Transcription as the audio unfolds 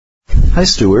Hi,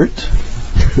 Stuart.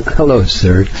 Hello,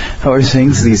 sir. How are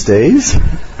things these days?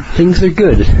 Things are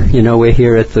good. You know, we're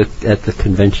here at the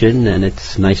convention, and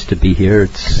it's nice to be here.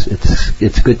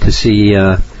 It's good to see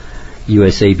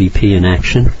USABP in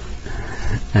action,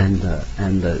 and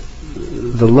the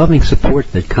loving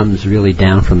support that comes really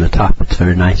down from the top. It's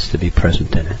very nice to be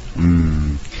present in it.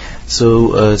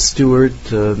 So,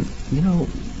 Stuart,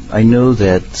 I know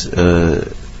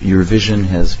that your vision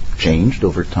has changed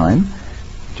over time.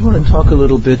 Do you want to talk a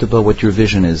little bit about what your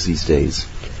vision is these days?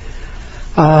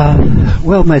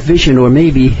 Well, my vision, or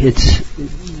maybe it's,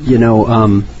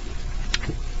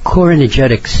 core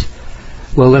energetics.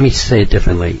 Well, let me say it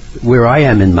differently. Where I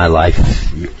am in my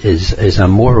life is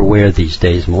I'm more aware these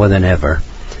days, more than ever,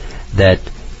 that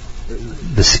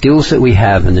the skills that we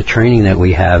have and the training that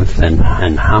we have and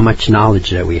how much knowledge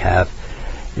that we have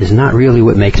is not really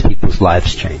what makes people's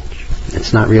lives change.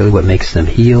 It's not really what makes them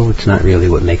heal. It's not really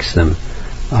what makes them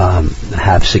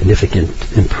have significant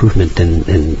improvement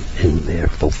in their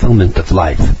fulfillment of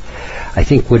life. I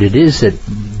think what it is that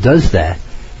does that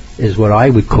is what I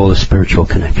would call a spiritual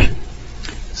connection.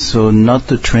 So not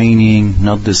the training,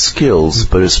 not the skills,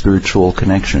 but a spiritual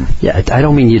connection. Yeah, I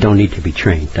don't mean you don't need to be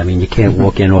trained. I mean, you can't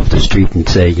walk in off the street and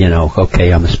say,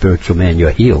 okay, I'm a spiritual man,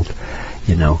 you're healed,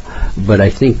 But I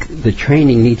think the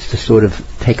training needs to sort of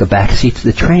take a back seat.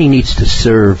 The training needs to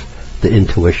serve the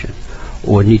intuition,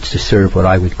 or needs to serve what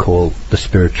I would call the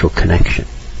spiritual connection.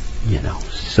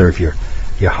 Serve your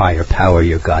higher power,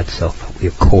 your God self,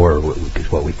 your core, is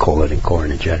what we call it in core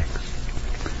energetics.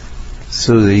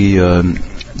 So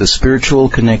the spiritual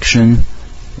connection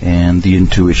and the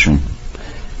intuition.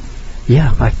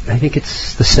 Yeah, I think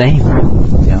it's the same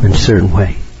in a certain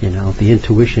way. The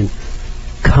intuition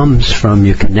comes from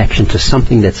your connection to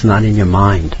something that's not in your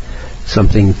mind,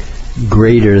 something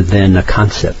greater than a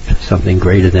concept, something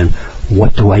greater than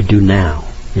what do I do now?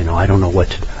 I don't know what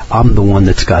to do. I'm the one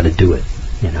that's got to do it.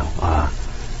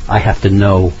 I have to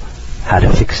know how to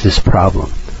fix this problem.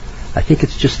 I think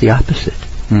it's just the opposite.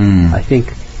 I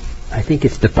think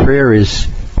if the prayer is,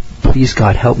 please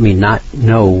God help me not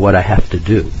know what I have to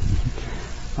do,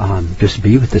 just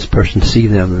be with this person, see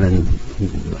them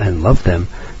and love them,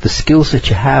 the skills that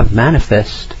you have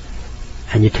manifest,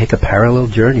 and you take a parallel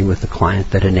journey with the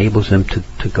client that enables them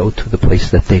to go to the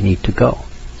place that they need to go.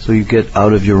 So you get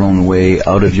out of your own way,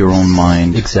 out of your own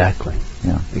mind. Exactly.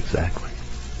 Yeah. Exactly.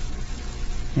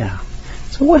 Yeah.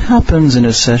 So what happens in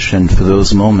a session for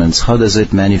those moments? How does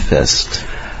it manifest?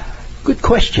 Good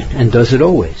question. And does it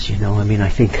always? I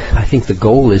think the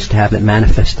goal is to have it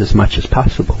manifest as much as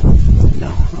possible.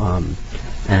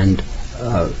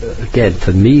 Again,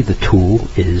 for me, the tool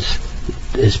is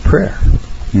prayer.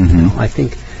 Mm-hmm. I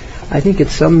think in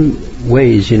some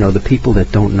ways, the people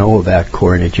that don't know about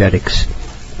core energetics,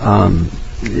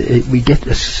 we get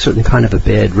a certain kind of a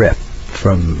bad rep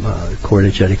from core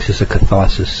energetics as a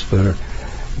catharsis for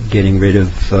getting rid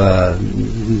of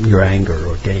your anger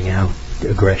or getting out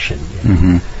aggression.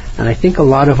 Mm-hmm. And I think a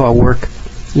lot of our work,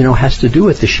 has to do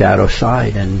with the shadow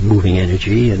side and moving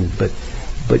energy, but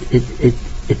it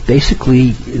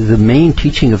basically, the main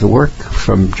teaching of the work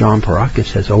from John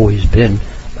Parakis has always been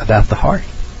about the heart.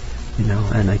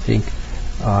 And I think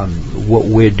what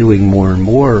we're doing more and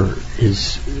more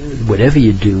is, whatever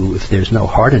you do, if there's no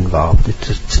heart involved,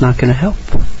 it's not going to help.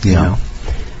 Yeah.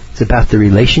 It's about the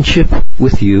relationship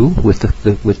with you, with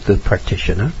the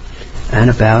practitioner, and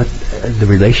about the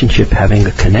relationship having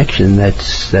a connection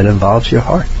that involves your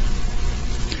heart.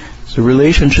 So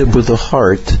relationship with the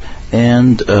heart,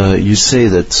 and you say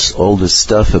that's all the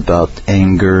stuff about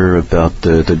anger, about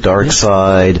the dark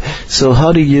side. So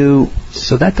how do you...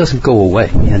 So that doesn't go away,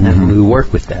 and then we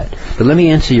work with that. But let me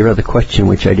answer your other question,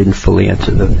 which I didn't fully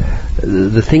answer.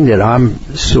 The thing that I'm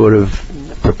sort of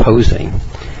proposing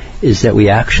is that we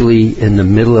actually, in the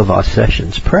middle of our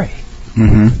sessions, pray.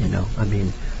 Mm-hmm.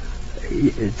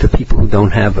 For people who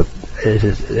don't have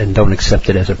and don't accept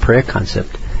it as a prayer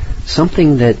concept,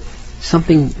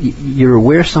 you're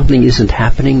aware something isn't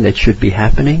happening that should be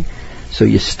happening, so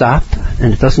you stop,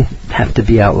 and it doesn't have to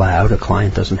be out loud, a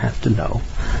client doesn't have to know,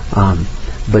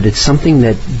 but it's something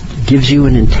that gives you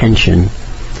an intention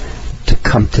to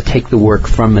take the work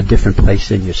from a different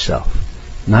place in yourself.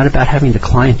 Not about having the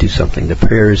client do something. The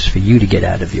prayer is for you to get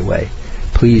out of your way.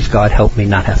 Please God help me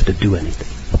not have to do anything.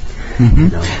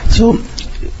 Mm-hmm. So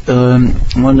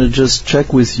I want to just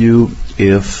check with you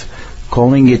if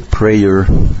calling it prayer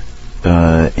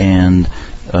and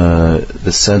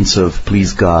the sense of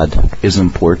please God is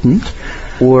important,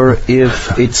 or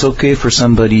if it's okay for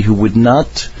somebody who would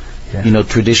not,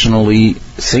 traditionally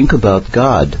think about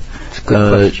God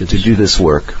to do this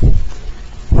work.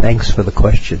 Thanks for the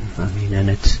question. I mean, and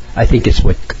I think it's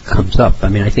what comes up. I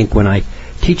mean, I think when I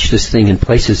teach this thing in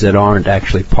places that aren't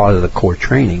actually part of the core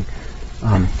training,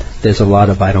 there's a lot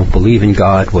of, I don't believe in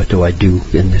God, what do I do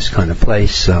in this kind of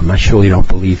place? I surely don't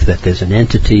believe that there's an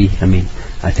entity. I mean,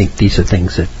 I think these are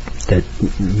things that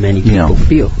many people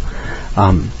feel.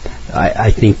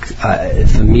 I think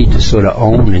for me to sort of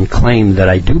own and claim that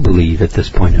I do believe at this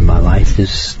point in my life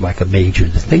is like a major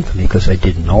thing for me, because I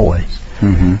didn't always.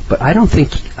 Mm-hmm. But I don't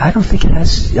think it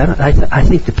has. I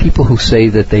think the people who say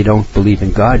that they don't believe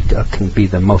in God can be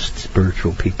the most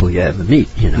spiritual people you ever meet.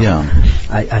 You know. Yeah.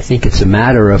 I think it's a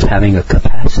matter of having a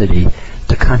capacity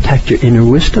to contact your inner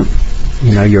wisdom.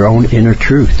 You know, your own inner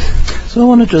truth. So I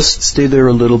want to just stay there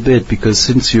a little bit, because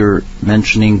since you're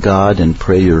mentioning God and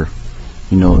prayer,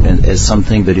 you know, and as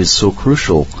something that is so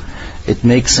crucial, it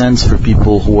makes sense for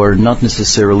people who are not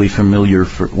necessarily familiar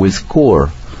with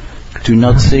core to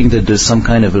not think that there's some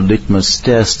kind of a litmus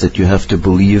test that you have to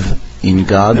believe in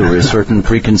God or a certain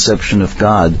preconception of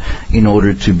God in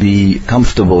order to be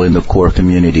comfortable in the core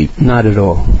community. Not at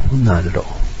all. Not at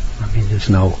all. I mean, there's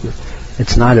no.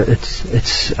 It's not.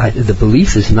 The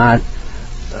belief is not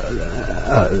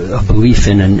a belief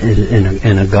in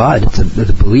a God.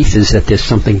 The belief is that there's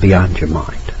something beyond your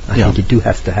mind. I think you do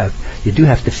have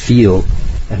to feel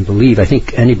and believe. I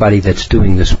think anybody that's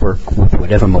doing this work with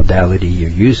whatever modality you're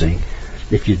using,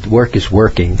 if your work is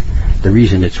working, the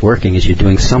reason it's working is you're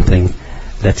doing something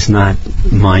that's not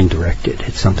mind directed.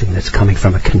 It's something that's coming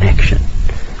from a connection.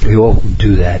 We all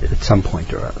do that at some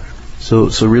point or other. So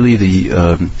really,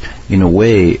 in a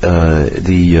way,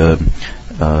 the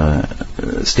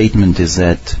statement is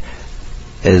that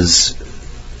as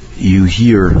you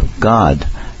hear God,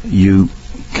 you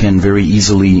can very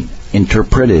easily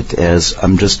interpret it as,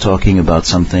 I'm just talking about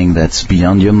something that's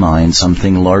beyond your mind,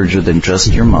 something larger than just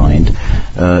your mind,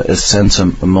 a sense, a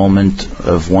moment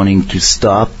of wanting to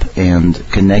stop and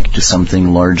connect to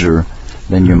something larger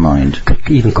than your mind. Could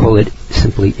even call it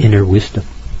simply inner wisdom.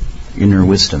 Inner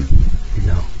wisdom. You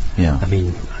know. Yeah. I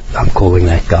mean, I'm calling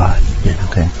that God. You know.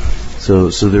 Okay. So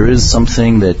there is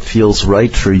something that feels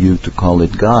right for you to call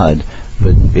it God,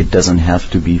 but it doesn't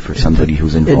have to be for somebody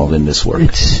who's involved in this work.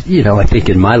 It's, you know, I think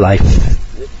in my life,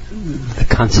 the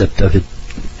concept of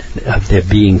there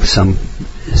being some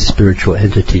spiritual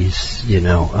entities, you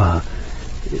know,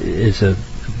 is a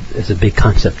big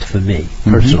concept for me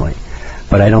personally. Mm-hmm.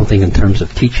 But I don't think in terms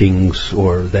of teachings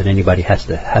or that anybody has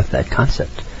to have that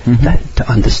concept to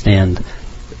understand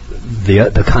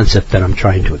the concept that I'm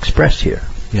trying to express here.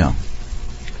 Yeah.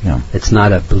 Yeah. It's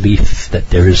not a belief that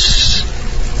there is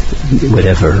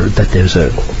that there's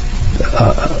a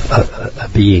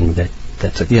being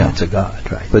that's a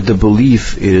God, right? But the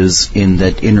belief is in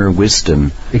that inner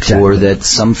wisdom, or that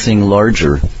something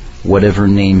larger, whatever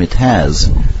name it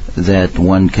has, that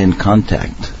one can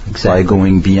contact by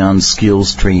going beyond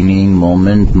skills, training,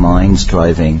 moment, mind,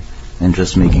 striving, and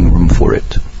just making room for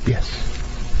it. Yes.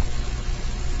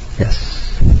 Yes.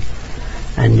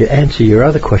 And to answer your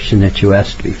other question that you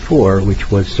asked before, which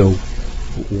was, so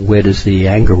where does the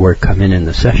anger work come in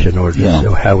the session, or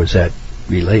how is that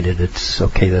related? It's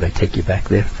okay that I take you back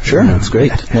there. Sure, that's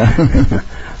great.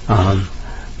 Yeah.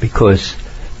 Because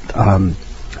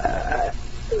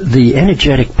the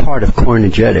energetic part of core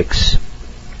energetics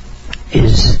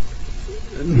is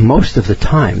most of the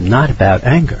time not about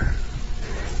anger.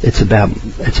 It's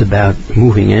about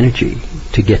moving energy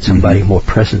to get somebody more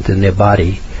present in their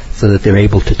body, so that they're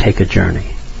able to take a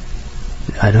journey.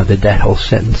 I know that whole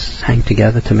sentence hang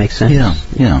together to make sense.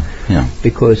 Yeah.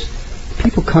 Because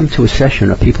people come to a session,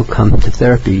 or people come to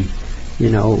therapy, you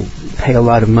know, pay a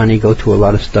lot of money, go to a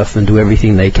lot of stuff, and do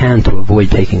everything they can to avoid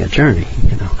taking a journey.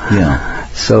 You know. Yeah.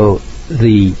 So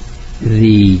the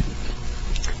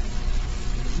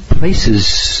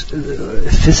places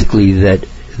physically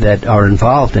that are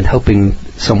involved in helping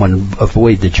someone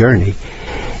avoid the journey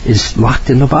is locked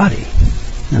in the body.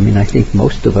 I mean, I think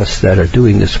most of us that are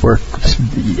doing this work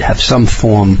have some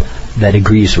form that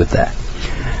agrees with that.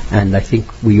 And I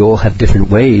think we all have different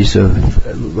ways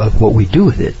of what we do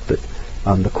with it. But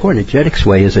the core energetics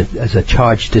way is a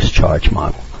charge-discharge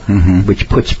model, which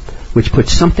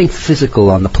puts something physical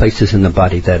on the places in the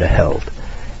body that are held.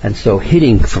 And so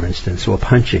hitting, for instance, or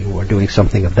punching, or doing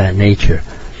something of that nature,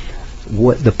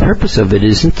 what the purpose of it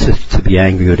isn't to be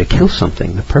angry or to kill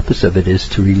something. The purpose of it is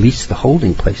to release the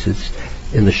holding places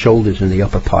in the shoulders and the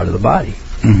upper part of the body.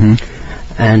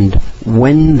 And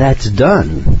when that's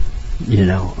done, you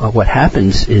know, what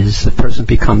happens is the person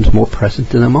becomes more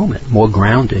present in the moment, more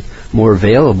grounded, more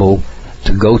available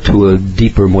to go to a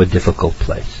deeper, more difficult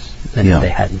place than if they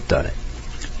hadn't done it.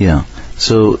 Yeah.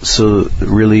 So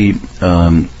really,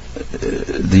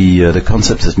 the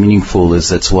concept is meaningful is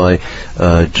that's why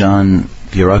John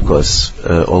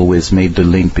Pierrakos always made the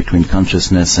link between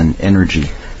consciousness and energy,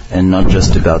 and not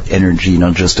just about energy,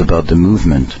 not just about the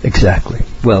movement. Exactly.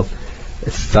 Well,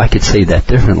 if I could say that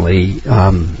differently,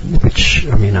 which,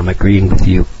 I mean, I'm agreeing with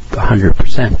you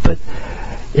 100%, but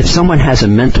if someone has a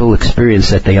mental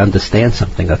experience that they understand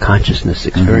something, a consciousness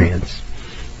experience,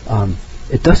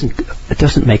 it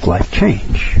doesn't make life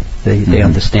change. They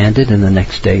understand it, and the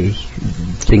next day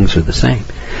things are the same.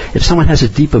 If someone has a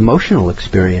deep emotional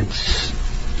experience,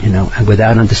 and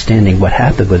without understanding what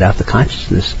happened, without the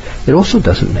consciousness, it also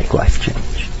doesn't make life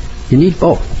change. You need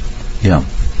both. Yeah.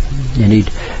 You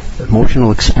need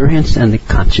emotional experience and the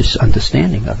conscious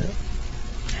understanding of it.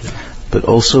 But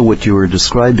also what you were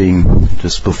describing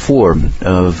just before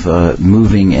of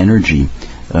moving energy.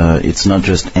 It's not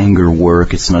just anger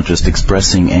work, it's not just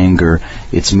expressing anger,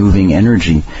 it's moving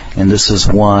energy. And this is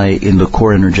why in the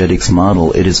core energetics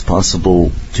model it is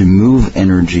possible to move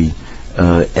energy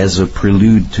as a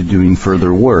prelude to doing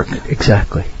further work.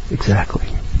 Exactly.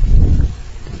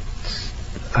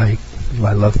 I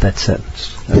love that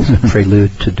sentence. As a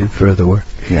prelude to do further work.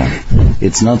 Yeah.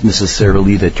 It's not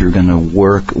necessarily that you're going to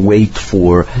wait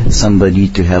for somebody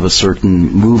to have a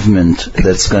certain movement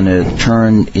that's going to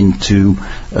turn into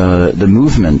the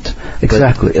movement.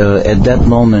 Exactly. But, at that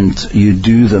moment, you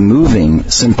do the moving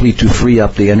simply to free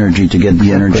up the energy, to get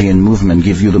the energy in movement,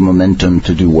 give you the momentum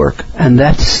to do work. And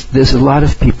there's a lot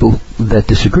of people that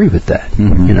disagree with that.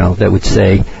 That would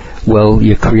say, well,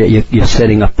 you're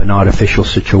setting up an artificial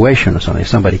situation or something. If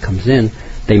somebody comes in,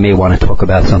 they may want to talk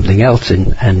about something else,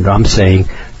 and I'm saying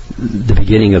the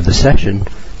beginning of the session,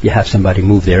 you have somebody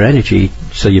move their energy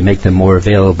so you make them more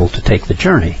available to take the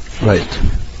journey. Right.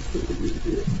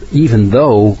 Even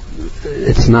though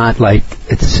it's not like,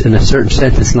 it's in a certain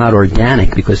sense, it's not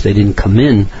organic because they didn't come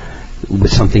in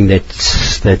with something that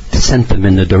sent them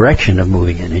in the direction of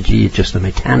moving energy. It's just a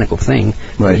mechanical thing.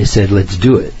 Right. You said, let's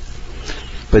do it.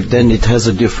 But then it has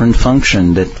a different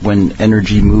function that when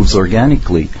energy moves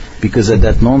organically, because at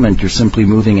that moment you're simply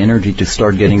moving energy to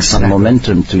start getting some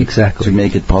momentum to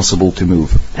make it possible to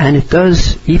move. And it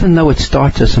does, even though it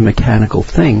starts as a mechanical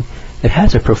thing, it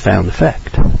has a profound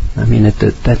effect. I mean,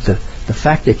 the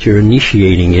fact that you're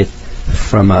initiating it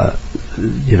from a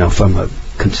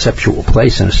conceptual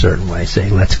place in a certain way,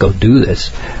 saying let's go do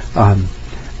this,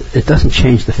 it doesn't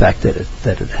change the fact that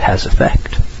it has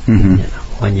effect.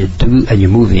 When you do and you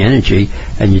move the energy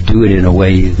and you do it in a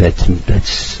way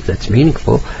that's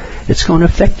meaningful, it's going to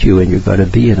affect you, and you're going to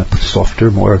be in a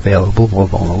softer, more available, more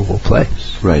vulnerable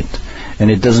place. Right. And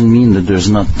it doesn't mean that there's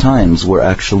not times where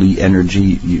actually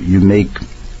energy you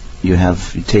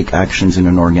take actions in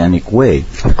an organic way.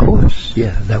 Of course.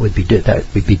 Yeah, that would be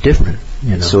different.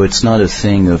 So it's not a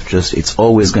thing of just it's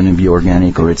always going to be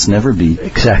organic or it's never be.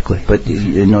 Exactly. But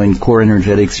in core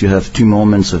energetics you have two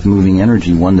moments of moving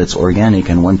energy, one that's organic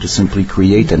and one to simply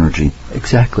create energy.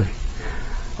 Exactly.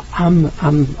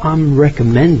 I'm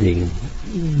recommending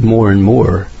more and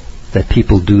more that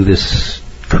people do this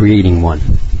creating one.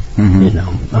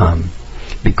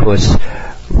 Because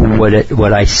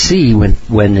what I see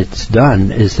when it's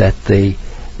done is that the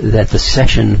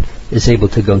session is able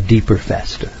to go deeper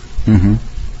faster.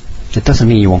 It doesn't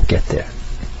mean you won't get there.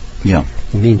 Yeah.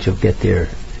 It means you'll get there.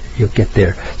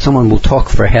 Someone will talk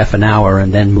for half an hour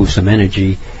and then move some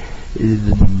energy.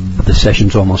 The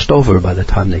session's almost over by the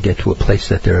time they get to a place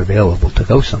that they're available to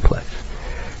go someplace.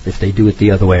 If they do it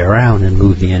the other way around and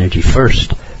move the energy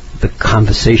first, the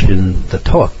conversation, the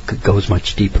talk goes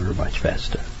much deeper, much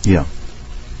faster. Yeah.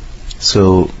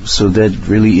 So that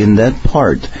really in that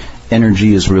part,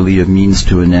 energy is really a means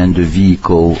to an end, a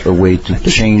vehicle, a way to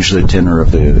change the tenor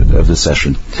of the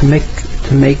session. To make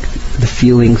the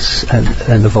feelings and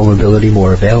the vulnerability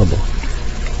more available.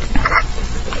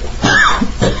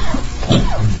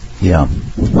 Yeah.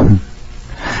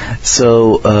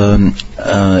 So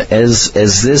as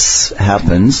this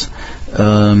happens,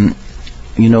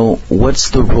 what's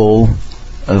the role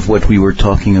of what we were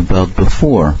talking about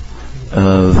before,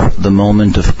 of the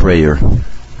moment of prayer?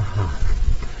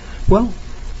 Well,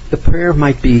 the prayer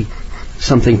might be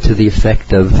something to the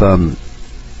effect of,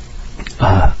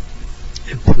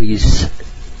 please.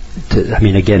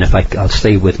 Again, I'll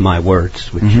stay with my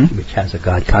words, which has a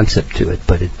God concept to it,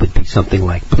 but it would be something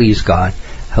like, please God,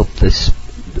 help this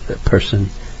person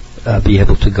be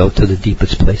able to go to the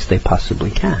deepest place they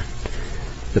possibly can.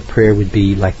 The prayer would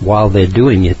be like, while they're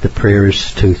doing it, the prayer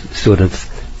is to sort of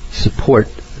support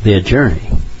their journey.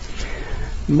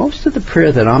 Most of the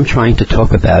prayer that I'm trying to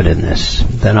talk about in this,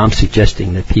 that I'm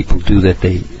suggesting that people do that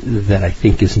I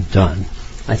think isn't done,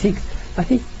 I think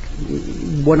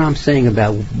what I'm saying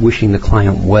about wishing the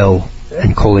client well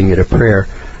and calling it a prayer,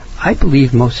 I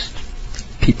believe most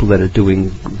people that are doing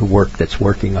the work that's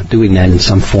working are doing that in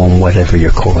some form, whatever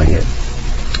you're calling it.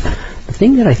 The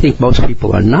thing that I think most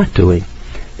people are not doing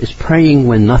is praying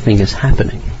when nothing is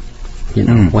happening. You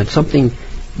know, when something,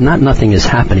 not nothing is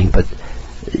happening, but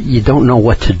you don't know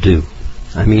what to do.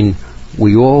 I mean,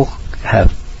 we all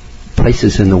have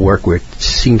places in the work where it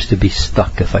seems to be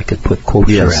stuck, if I could put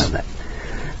quotes around that.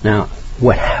 Now,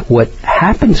 what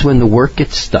happens when the work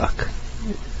gets stuck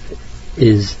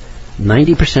is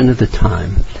 90% of the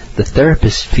time the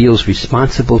therapist feels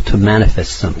responsible to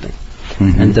manifest something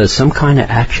and does some kind of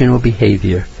action or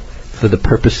behavior for the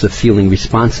purpose of feeling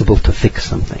responsible to fix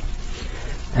something.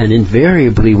 And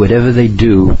invariably, whatever they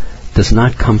do does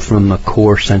not come from a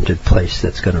core-centered place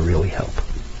that's going to really help.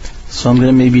 So I'm going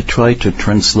to maybe try to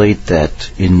translate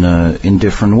that in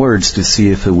different words to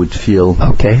see if it would feel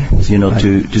okay. You know,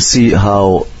 to see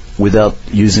how, without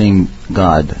using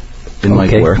God, it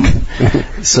might work.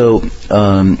 So,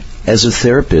 as a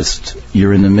therapist,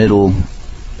 you're in the middle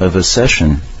of a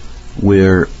session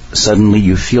where suddenly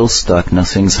you feel stuck,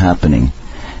 nothing's happening,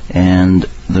 and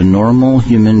the normal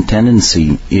human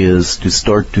tendency is to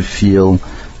start to feel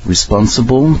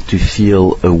responsible, to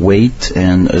feel a weight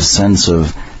and a sense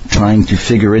of trying to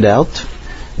figure it out.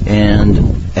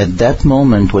 And at that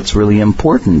moment, what's really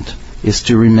important is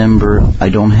to remember, I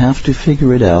don't have to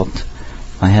figure it out.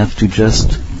 I have to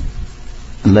just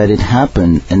let it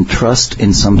happen and trust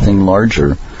in something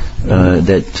larger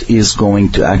that is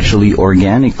going to actually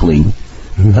organically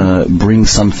bring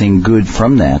something good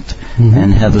from that,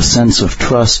 and have a sense of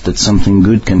trust that something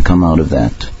good can come out of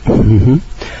that.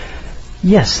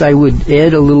 Yes, I would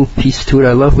add a little piece to it.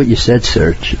 I love what you said,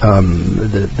 Serge.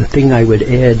 The thing I would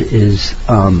add is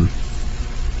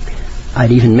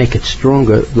I'd even make it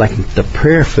stronger. Like the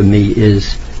prayer for me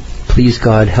is, please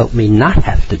God, help me not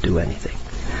have to do anything.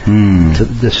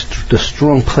 The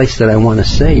strong place that I want to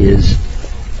say is,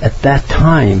 at that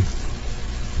time,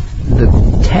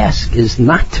 the task is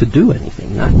not to do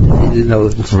anything. Not, you know,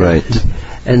 right.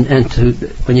 And to,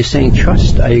 when you're saying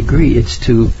trust, I agree. It's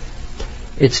to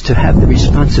have the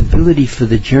responsibility for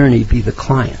the journey be the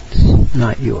client's,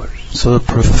 not yours. So a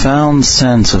profound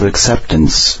sense of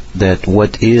acceptance that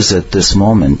what is at this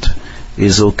moment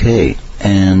is okay,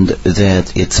 and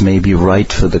that it's maybe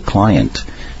right for the client,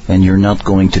 and you're not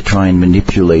going to try and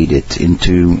manipulate it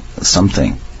into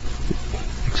something.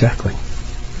 Exactly.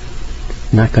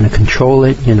 You're not going to control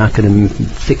it, you're not going to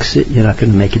fix it, you're not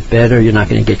going to make it better, you're not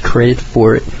going to get credit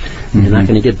for it, you're not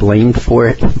going to get blamed for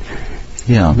it.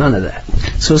 Yeah. None of that.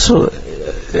 So,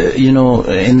 you know,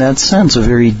 in that sense, a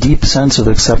very deep sense of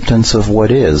acceptance of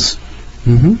what is.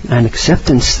 And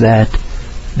acceptance that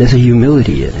there's a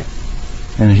humility in it.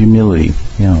 And a humility,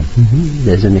 yeah.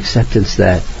 There's an acceptance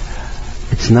that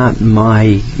it's not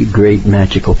my great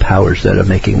magical powers that are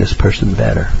making this person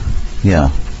better. Yeah.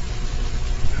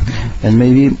 And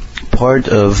maybe part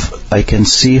of, I can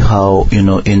see how, you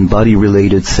know, in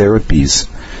body-related therapies,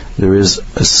 there is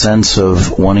a sense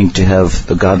of wanting to have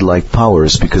the godlike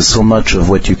powers, because so much of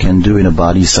what you can do in a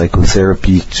body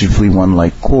psychotherapy, particularly one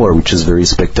like CORE, which is very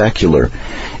spectacular,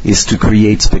 is to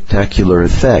create spectacular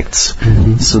effects.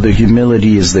 So the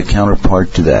humility is the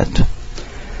counterpart to that.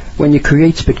 When you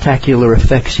create spectacular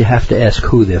effects, you have to ask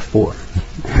who they're for.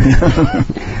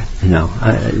 No,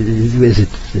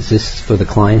 is this for the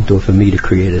client or for me to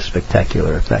create a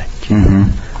spectacular effect?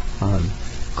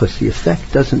 Because the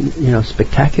effect doesn't, you know,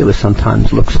 spectacular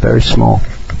sometimes looks very small.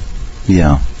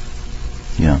 Yeah.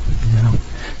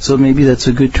 So maybe that's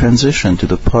a good transition to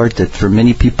the part that for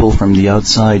many people from the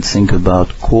outside think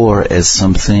about CORE as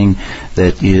something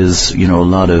that is, you know, a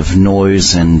lot of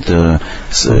noise and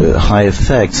high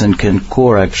effects, and can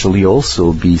CORE actually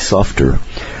also be softer?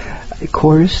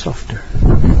 CORE is softer.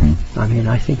 I mean,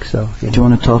 I think so. Do you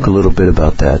want to talk a little bit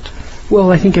about that?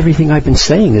 Well, I think everything I've been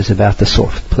saying is about the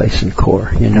soft place in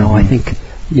CORE. You know, I think,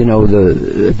 you know,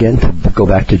 again, to go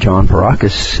back to John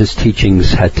Baracus, his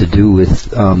teachings had to do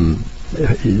with,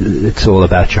 it's all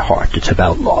about your heart. It's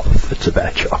about love. It's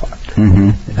about your heart.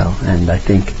 You know, and I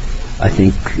think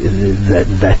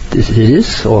that it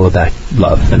is all about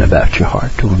love and about your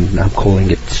heart. I'm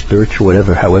calling it spiritual,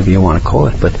 however you want to call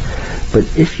it. But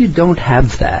if you don't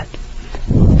have that,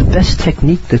 the best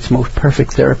technique, that's most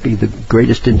perfect therapy, the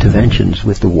greatest interventions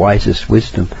with the wisest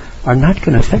wisdom are not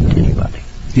going to affect anybody.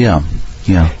 Yeah.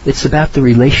 It's about the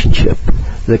relationship.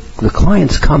 The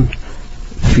clients come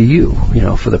for you, you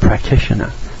know, for the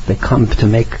practitioner. They come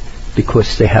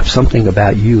because they have something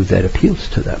about you that appeals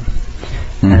to them.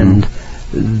 And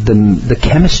the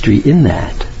chemistry in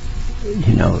that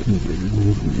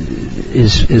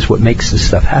is what makes this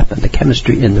stuff happen. The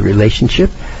chemistry in the relationship,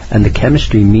 and the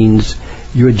chemistry means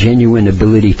your genuine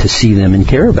ability to see them and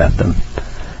care about them,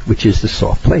 which is the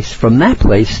soft place. From that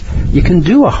place, you can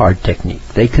do a hard technique.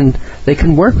 They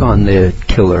can work on their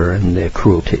killer and their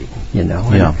cruelty,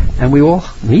 and we all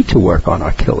need to work on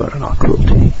our killer and our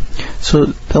cruelty.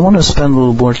 So I want to spend a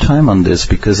little more time on this,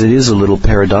 because it is a little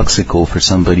paradoxical for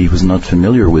somebody who's not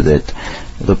familiar with it.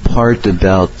 The part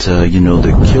about,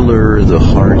 the killer, the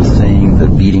hard thing, the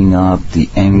beating up, the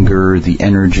anger, the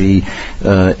energy,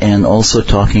 and also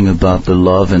talking about the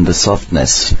love and the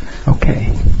softness.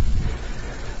 Okay.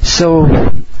 So,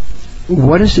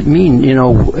 what does it mean?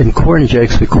 In core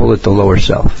energetics we call it the lower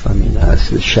self.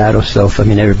 The shadow self.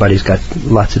 Everybody's got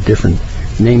lots of different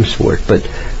names for it, but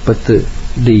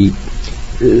the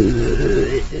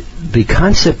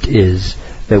concept is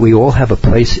that we all have a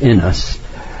place in us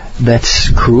that's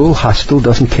cruel, hostile,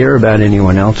 doesn't care about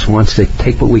anyone else, wants to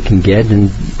take what we can get and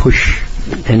push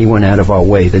anyone out of our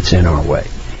way that's in our way.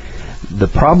 The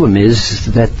problem is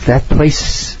that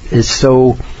place is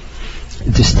so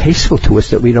distasteful to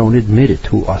us that we don't admit it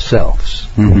to ourselves.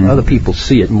 Mm-hmm. Other people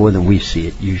see it more than we see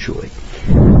it, usually.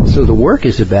 So the work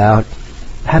is about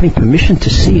having permission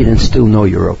to see it and still know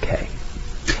you're okay.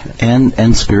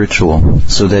 And spiritual,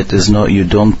 so that there's you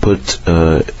don't put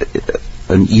an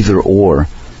either or.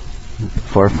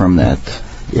 Far from that.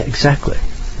 Yeah, exactly.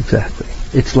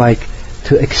 It's like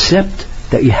to accept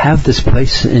that you have this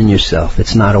place in yourself.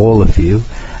 It's not all of you,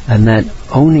 and that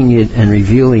owning it and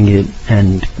revealing it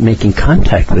and making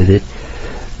contact with it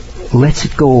lets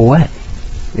it go away.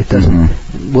 It doesn't.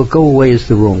 Mm-hmm. Well, go away is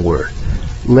the wrong word.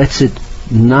 Lets it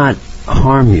not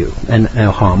harm you and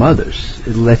harm others.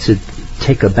 It lets it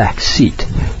take a back seat,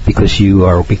 because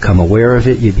you become aware of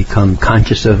it, you become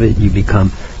conscious of it, you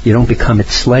don't become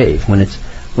its slave. When it's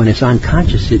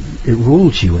unconscious, it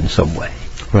rules you in some way.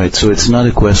 Right, so it's not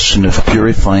a question of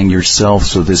purifying yourself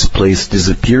so this place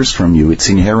disappears from you. It's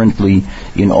inherently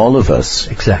in all of us.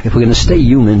 Exactly. If we're going to stay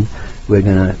human, we're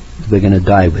going to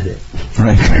die with it.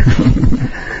 Right.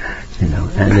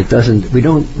 And it doesn't. We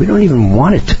don't even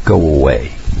want it to go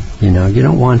away. You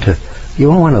don't want to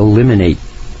eliminate.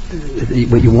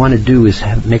 What you want to do is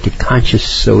make it conscious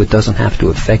so it doesn't have to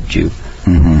affect you.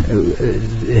 Mm-hmm.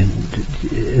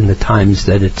 In the times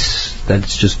that it's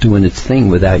just doing its thing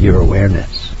without your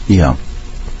awareness. Yeah.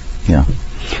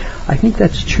 I think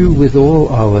that's true with all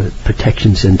our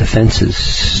protections and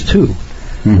defenses too.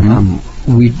 Mm-hmm.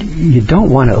 You don't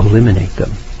want to eliminate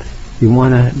them. You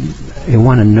want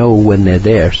to know when they're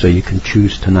there, so you can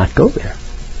choose to not go there.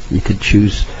 You could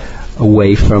choose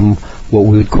away from what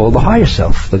we would call the higher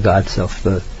self, the God self,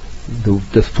 the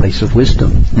place of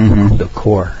wisdom, mm-hmm. the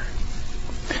core.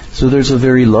 So there's a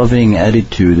very loving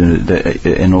attitude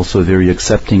and also a very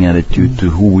accepting attitude to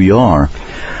who we are.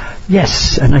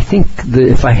 Yes, and I think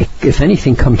if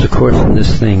anything comes across from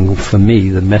this thing, for me,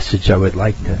 the message I would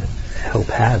like to help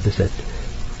have is that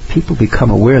people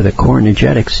become aware that core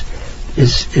energetics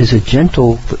is a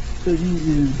gentle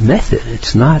method.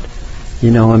 It's not,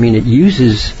 it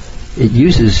uses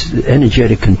the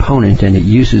energetic component, and it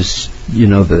uses,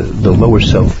 the lower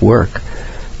self work,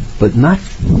 but not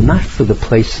for the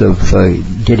place of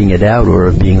getting it out, or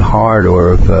of being hard,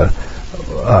 or of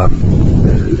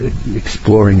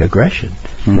exploring aggression.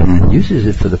 Mm-hmm. It uses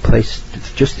it for the place,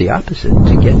 just the opposite,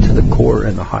 to get to the core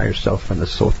and the higher self and the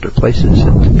softer places,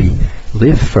 and to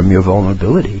live from your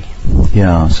vulnerability.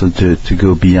 Yeah, so to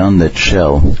go beyond that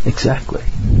shell. Exactly.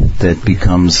 That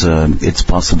becomes, it's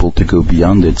possible to go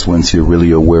beyond it once you're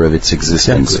really aware of its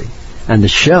existence. Exactly. And the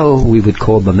shell we would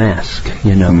call the mask,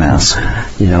 The mask.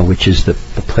 Which is the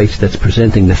place that's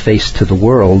presenting the face to the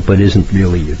world, but isn't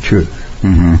really your truth.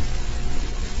 Mm-hmm.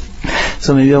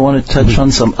 So maybe I want to touch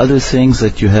on some other things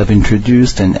that you have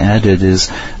introduced and added, is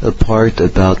a part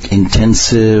about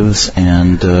intensives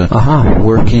and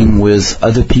working with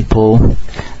other people,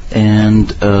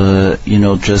 and also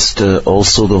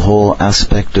the whole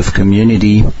aspect of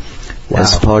community. Wow.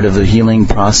 As part of the healing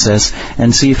process,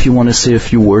 and see if you want to say a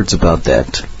few words about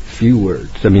that. Few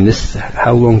words.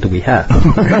 How long do we have?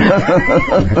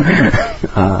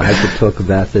 I could talk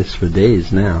about this for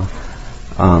days now.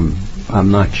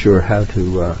 I'm not sure how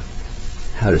to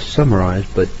summarize,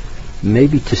 but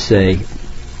maybe to say,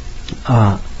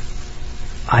 I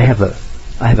have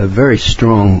a very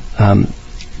strong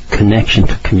connection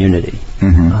to community.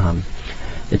 Mm-hmm.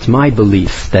 It's my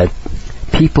belief that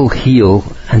people heal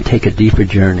and take a deeper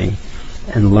journey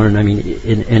and learn.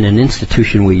 In an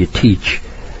institution where you teach,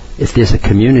 if there's a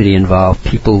community involved,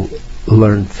 people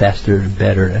learn faster and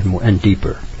better and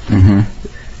deeper. Mm-hmm.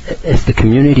 if the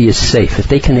community is safe, if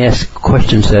they can ask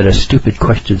questions that are stupid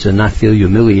questions and not feel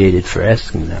humiliated for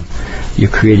asking them, you're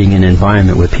creating an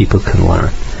environment where people can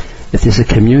learn. If there's a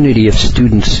community of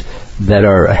students that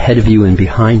are ahead of you and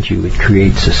behind you, it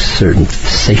creates a certain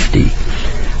safety.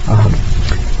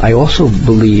 I also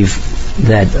believe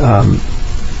that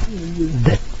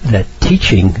that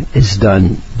teaching is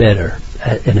done better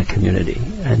in a community,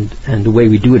 and the way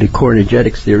we do it at Core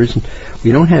Energetics,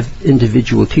 we don't have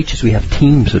individual teachers, we have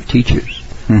teams of teachers.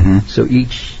 Mm-hmm. So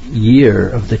each year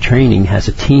of the training has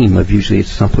a team of usually it's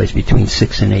someplace between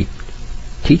 6 and 8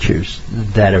 teachers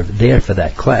that are there for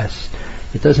that class.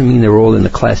 It doesn't mean they're all in the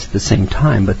class at the same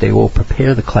time, but they all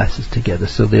prepare the classes together.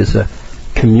 So there's a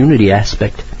community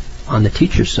aspect on the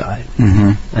teacher side,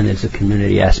 mm-hmm. and there's a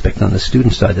community aspect on the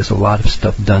student side. There's a lot of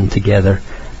stuff done together,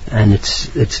 and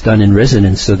it's done in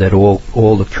resonance so that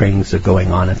all the trainings are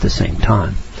going on at the same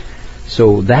time.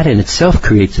 So that in itself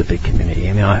creates a big community.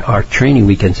 I mean, our training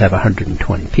weekends have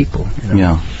 120 people. You know?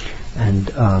 Yeah. And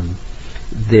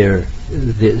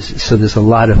there's a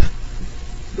lot of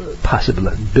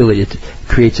possibility. It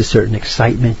creates a certain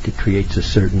excitement. It creates a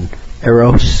certain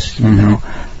eros, you mm-hmm. know.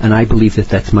 And I believe that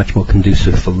that's much more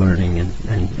conducive for learning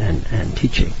and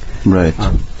teaching. Right.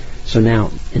 So now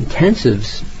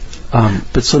intensives.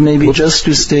 But so maybe just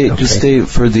to stay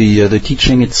for the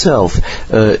teaching itself,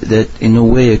 that in a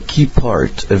way a key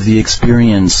part of the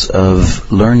experience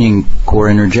of learning Core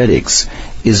Energetics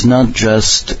is not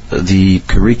just the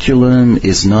curriculum,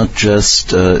 is not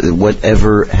just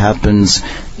whatever happens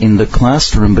in the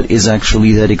classroom, but is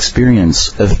actually that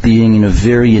experience of being in a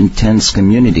very intense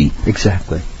community.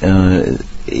 Exactly.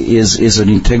 Is an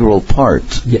integral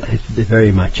part. Yeah,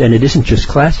 very much. And it isn't just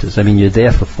classes. I mean, you're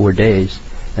there for 4 days.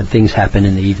 And things happen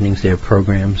in the evenings. There are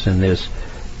programs, and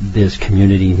there's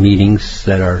community meetings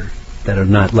that are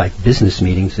not like business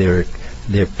meetings. They're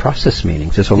process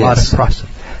meetings. There's a lot of process.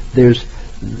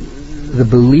 The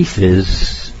belief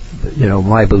is,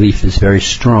 my belief is very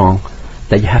strong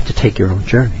that you have to take your own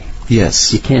journey.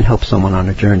 Yes. You can't help someone on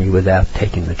a journey without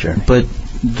taking the journey. But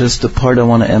just the part I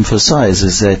want to emphasize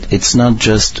is that it's not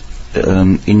just,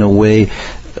 in a way,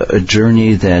 a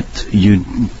journey that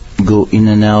you go in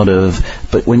and out of,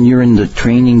 but when you're in the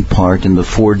training part in the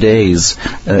 4 days,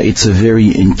 it's a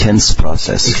very intense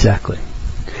process. Exactly.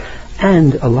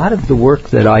 And a lot of the work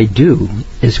that I do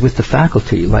is with the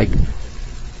faculty. Like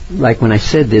when I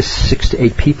said there's 6 to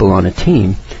 8 people on a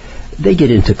team, they get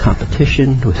into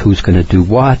competition with who's going to do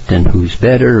what and who's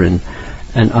better, and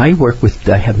I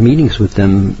have meetings with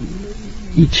them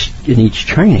in each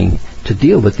training to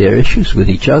deal with their issues with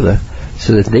each other,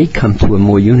 so that they come to a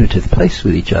more unitive place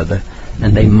with each other,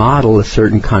 and they model a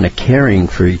certain kind of caring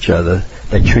for each other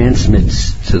that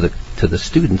transmits to the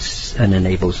students and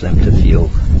enables them to feel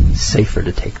safer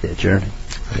to take their journey.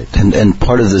 Right? And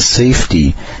part of the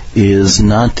safety is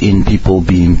not in people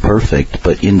being perfect,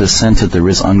 but in the sense that there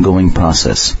is ongoing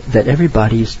process. That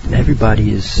everybody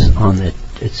is on it.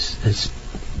 It's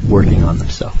working on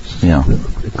themselves. Yeah.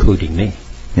 Including me.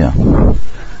 Yeah.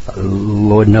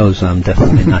 Lord knows I'm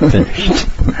definitely not finished.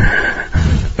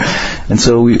 And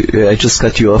so I just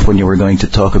cut you off when you were going to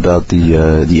talk about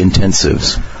the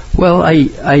intensives. Well,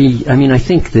 I mean, I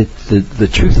think that the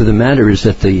truth of the matter is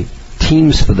that the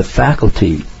teams for the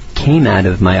faculty came out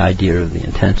of my idea of the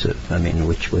intensive. I mean,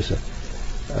 which was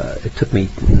it took me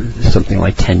something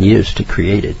like 10 years to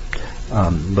create it,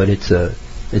 but it's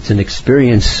an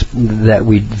experience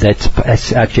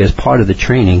that's actually as part of the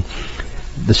training.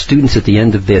 The students at the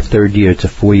end of their 3rd year, it's a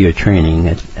 4-year training,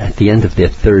 at the end of their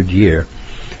 3rd year,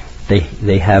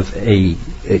 they have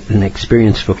an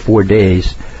experience for 4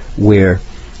 days where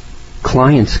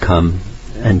clients come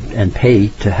and pay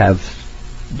to have,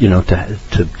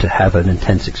 to have an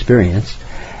intense experience,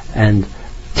 and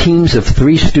teams of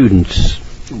 3 students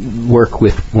work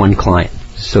with one client.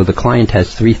 So the client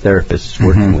has 3 therapists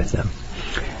working mm-hmm. with them,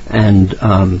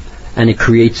 and it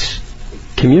creates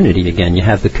community again. You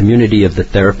have the community of the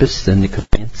therapists and the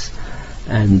clients,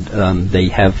 and they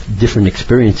have different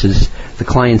experiences. The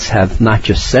clients have not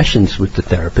just sessions with the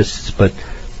therapists, but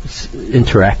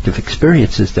interactive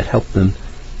experiences that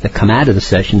come out of the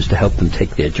sessions to help them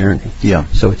take their journey. Yeah.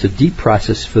 So it's a deep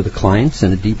process for the clients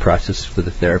and a deep process for the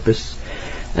therapists,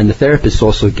 and the therapists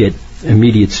also get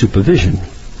immediate supervision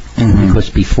mm-hmm.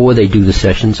 because before they do the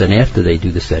sessions and after they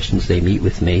do the sessions, they meet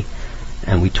with me,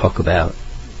 and we talk about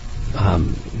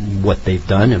what they've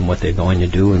done and what they're going to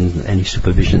do, and any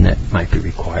supervision that might be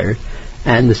required,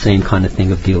 and the same kind of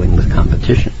thing of dealing with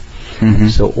competition. Mm-hmm.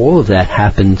 So all of that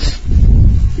happens,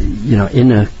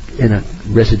 in a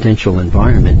residential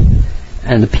environment,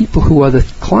 and the people who are the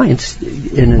clients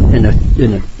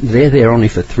they're there only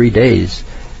for 3 days.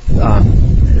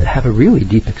 have a really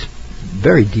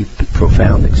very deep,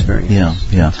 profound experience. Yeah.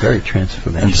 It's very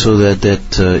transformational. And so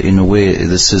that in a way,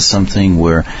 this is something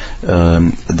where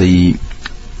the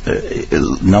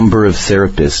number of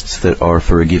therapists that are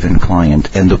for a given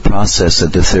client and the process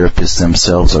that the therapists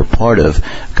themselves are part of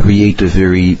create a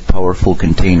very powerful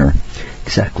container.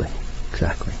 Exactly.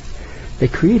 They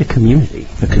create a community.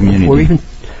 Or even,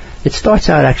 it starts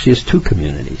out actually as two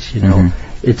communities, you know.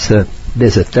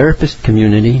 There's a therapist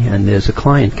community and there's a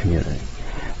client community.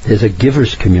 There's a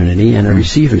giver's community and a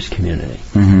receiver's community.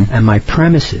 And my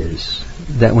premise is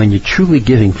that when you're truly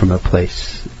giving from a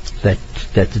place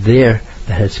that's there,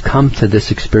 that has come to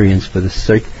this experience for the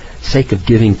sake of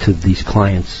giving to these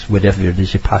clients whatever it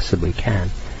is you possibly can,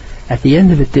 at the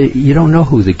end of it, you don't know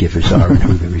who the givers are and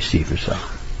who the receivers are.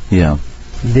 Yeah.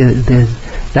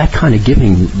 That kind of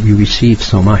giving, you receive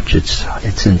so much,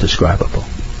 it's indescribable.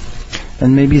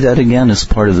 And maybe that again is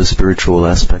part of the spiritual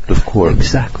aspect of Korg.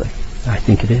 Exactly. I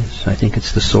think it is. I think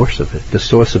it's the source of it. The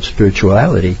source of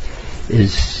spirituality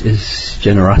is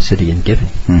generosity and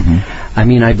giving. I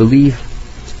mean, I believe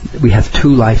we have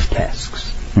two life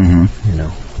tasks. You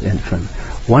know, and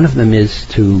one of them is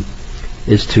to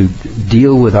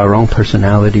deal with our own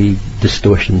personality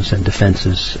distortions and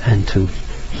defenses and to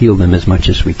heal them as much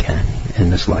as we can in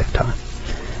this lifetime.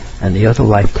 And the other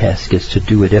life task is to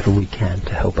do whatever we can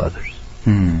to help others.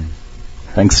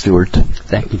 Thanks, Stuart.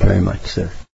 Thank you very much, sir.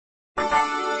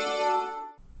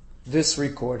 This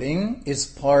recording is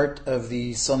part of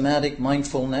the Somatic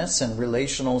Mindfulness and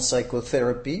Relational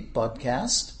Psychotherapy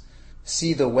podcast.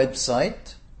 See the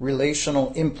website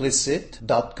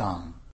relationalimplicit.com.